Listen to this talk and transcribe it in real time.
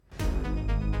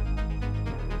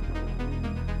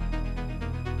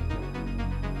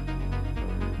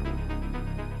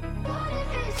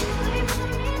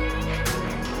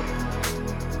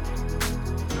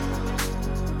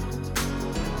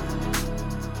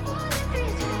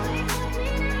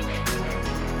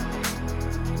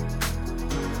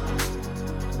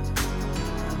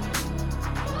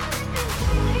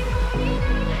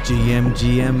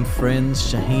GM friends,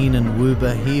 Shaheen and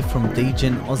Woobah here from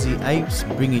Degen Aussie Apes,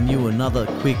 bringing you another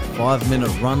quick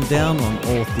 5-minute rundown on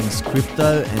all things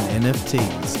crypto and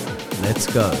NFTs.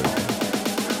 Let's go.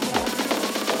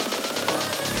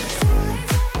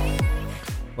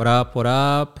 What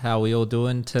up? How are we all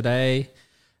doing today?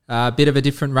 A bit of a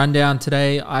different rundown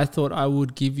today. I thought I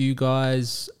would give you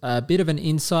guys a bit of an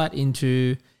insight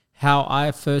into how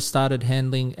I first started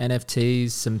handling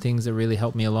NFTs, some things that really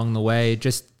helped me along the way,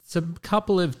 just some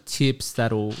couple of tips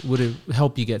that would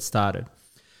help you get started.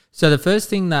 So the first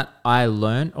thing that I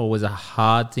learned, or was a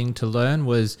hard thing to learn,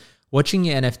 was watching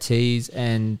your NFTs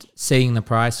and seeing the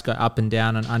price go up and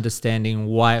down and understanding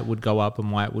why it would go up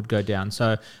and why it would go down.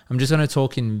 So I'm just going to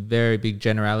talk in very big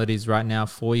generalities right now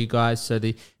for you guys. So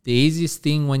the easiest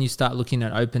thing when you start looking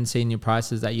at OpenSea and your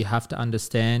prices that you have to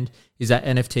understand is that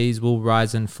NFTs will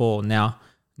rise and fall. Now,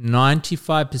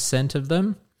 95% of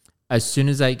them, as soon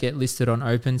as they get listed on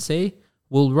OpenSea,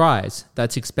 will rise.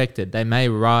 That's expected. They may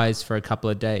rise for a couple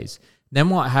of days. Then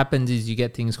what happens is you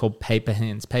get things called paper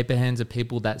hands. Paper hands are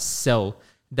people that sell.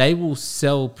 They will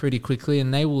sell pretty quickly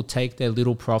and they will take their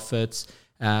little profits.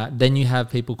 Then you have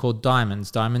people called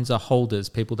diamonds. Diamonds are holders,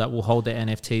 people that will hold their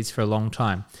NFTs for a long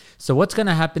time. So what's going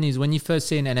to happen is when you first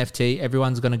see an NFT,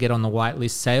 everyone's going to get on the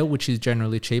whitelist sale, which is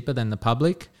generally cheaper than the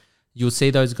public. You'll see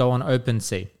those go on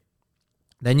OpenSea.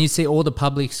 Then you see all the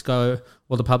public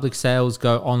sales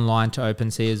go online to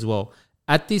OpenSea as well.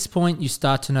 At this point, you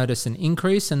start to notice an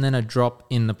increase and then a drop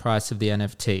in the price of the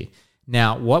NFT.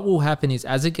 Now, what will happen is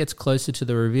as it gets closer to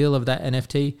the reveal of that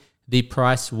NFT, the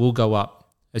price will go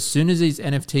up. As soon as these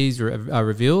NFTs are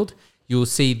revealed, you'll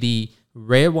see the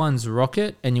rare ones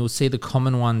rocket and you'll see the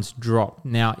common ones drop.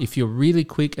 Now, if you're really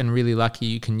quick and really lucky,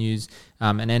 you can use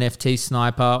an NFT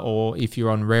sniper, or if you're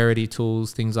on rarity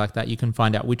tools, things like that, you can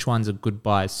find out which ones are good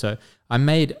buys. So I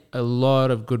made a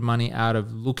lot of good money out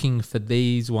of looking for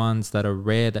these ones that are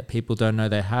rare that people don't know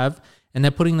they have, and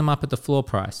they're putting them up at the floor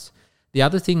price. The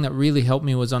other thing that really helped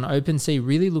me was on OpenSea,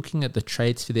 really looking at the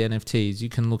traits for the NFTs. You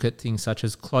can look at things such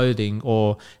as clothing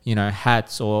or,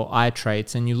 hats or eye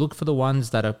traits, and you look for the ones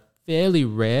that are fairly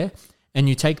rare, and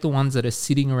you take the ones that are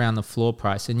sitting around the floor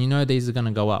price, and these are going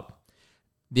to go up.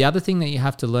 The other thing that you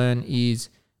have to learn is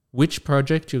which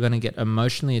project you're going to get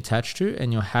emotionally attached to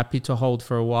and you're happy to hold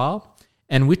for a while,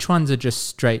 and which ones are just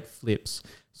straight flips.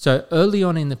 So early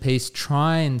on in the piece,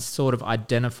 try and sort of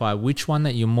identify which one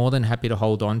that you're more than happy to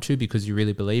hold on to because you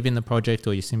really believe in the project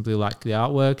or you simply like the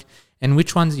artwork, and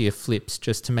which ones are your flips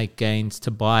just to make gains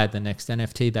to buy the next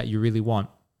NFT that you really want.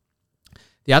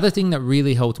 The other thing that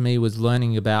really helped me was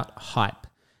learning about hype.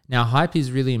 Now, hype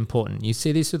is really important. You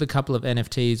see this with a couple of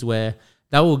NFTs where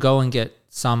they will go and get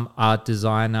some art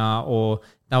designer, or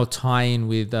they'll tie in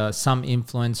with some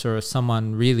influencer or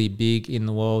someone really big in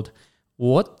the world.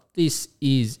 What this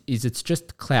is it's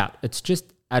just clout. It's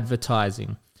just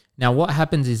advertising. Now, what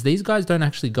happens is these guys don't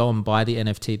actually go and buy the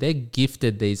NFT. They're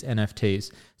gifted these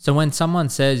NFTs. So when someone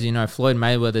says, Floyd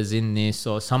Mayweather's in this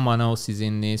or someone else is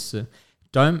in this,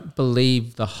 don't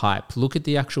believe the hype. Look at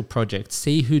the actual project.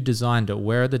 See who designed it.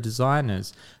 Where are the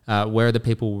designers? Where are the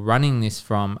people running this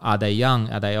from? Are they young?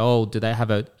 Are they old? Do they have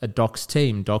a doxed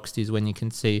team? Doxed is when you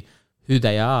can see who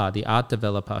they are, the art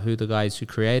developer, who the guys who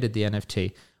created the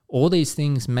NFT. All these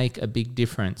things make a big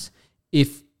difference.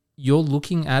 If you're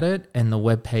looking at it and the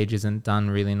web page isn't done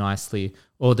really nicely,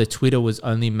 or the Twitter was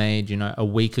only made, a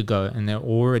week ago and they're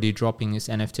already dropping this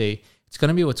NFT, it's going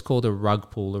to be what's called a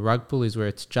rug pull. A rug pull is where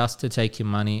it's just to take your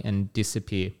money and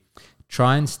disappear.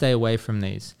 Try and stay away from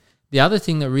these. The other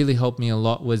thing that really helped me a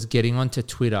lot was getting onto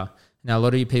Twitter. Now, a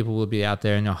lot of you people will be out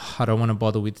there and I don't want to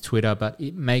bother with Twitter, but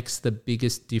it makes the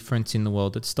biggest difference in the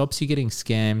world. It stops you getting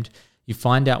scammed. You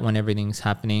find out when everything's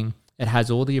happening. It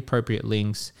has all the appropriate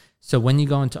links. So when you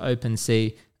go into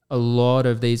OpenSea, a lot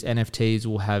of these NFTs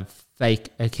will have fake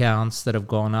accounts that have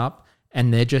gone up,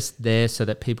 and they're just there so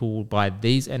that people will buy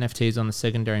these NFTs on the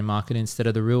secondary market instead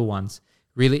of the real ones.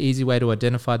 Really easy way to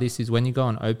identify this is when you go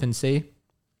on OpenSea,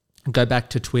 go back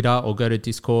to Twitter or go to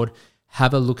Discord,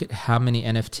 have a look at how many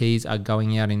NFTs are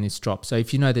going out in this drop. So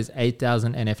if there's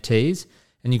 8,000 NFTs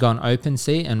and you go on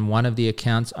OpenSea and one of the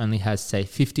accounts only has, say,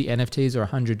 50 NFTs or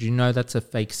 100, that's a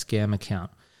fake scam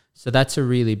account. So that's a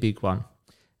really big one.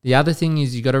 The other thing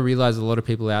is you got to realize a lot of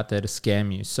people out there to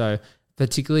scam you. So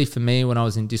particularly for me, when I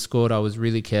was in Discord, I was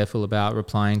really careful about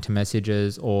replying to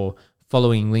messages or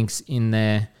following links in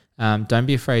there. Don't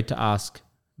be afraid to ask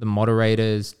the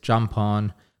moderators, jump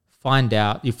on, find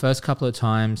out. Your first couple of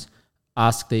times,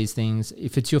 ask these things.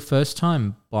 If it's your first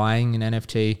time buying an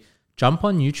NFT, jump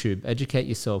on YouTube, educate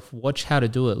yourself, watch how to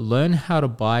do it, learn how to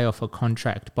buy off a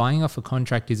contract. Buying off a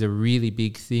contract is a really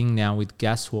big thing now with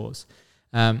gas wars.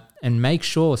 And make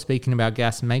sure, speaking about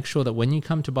gas, make sure that when you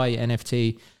come to buy your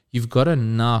NFT, you've got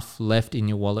enough left in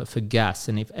your wallet for gas.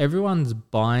 And if everyone's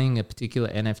buying a particular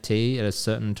NFT at a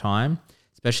certain time,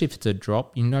 especially if it's a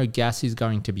drop, you know gas is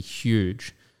going to be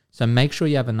huge. So make sure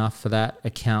you have enough for that,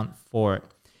 account for it.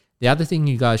 The other thing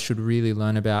you guys should really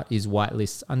learn about is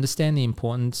whitelists. Understand the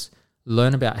importance,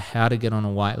 learn about how to get on a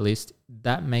whitelist.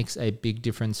 That makes a big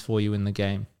difference for you in the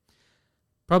game.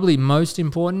 Probably most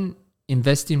important,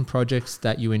 invest in projects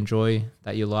that you enjoy,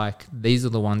 that you like. These are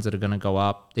the ones that are going to go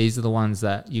up. These are the ones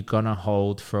that you're going to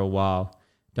hold for a while.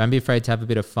 Don't be afraid to have a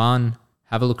bit of fun.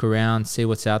 Have a look around, see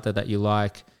what's out there that you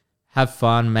like. Have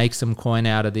fun, make some coin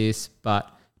out of this, but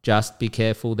just be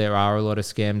careful. There are a lot of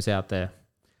scams out there.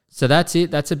 So that's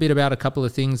it. That's a bit about a couple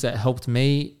of things that helped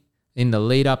me in the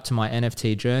lead up to my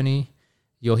NFT journey.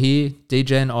 You're here,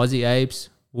 DGen, Aussie Apes,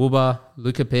 Woobah,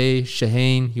 Luca P,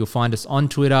 Shaheen. You'll find us on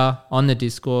Twitter, on the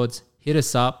Discords. Hit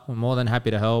us up. We're more than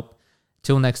happy to help.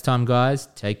 Till next time, guys,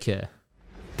 take care.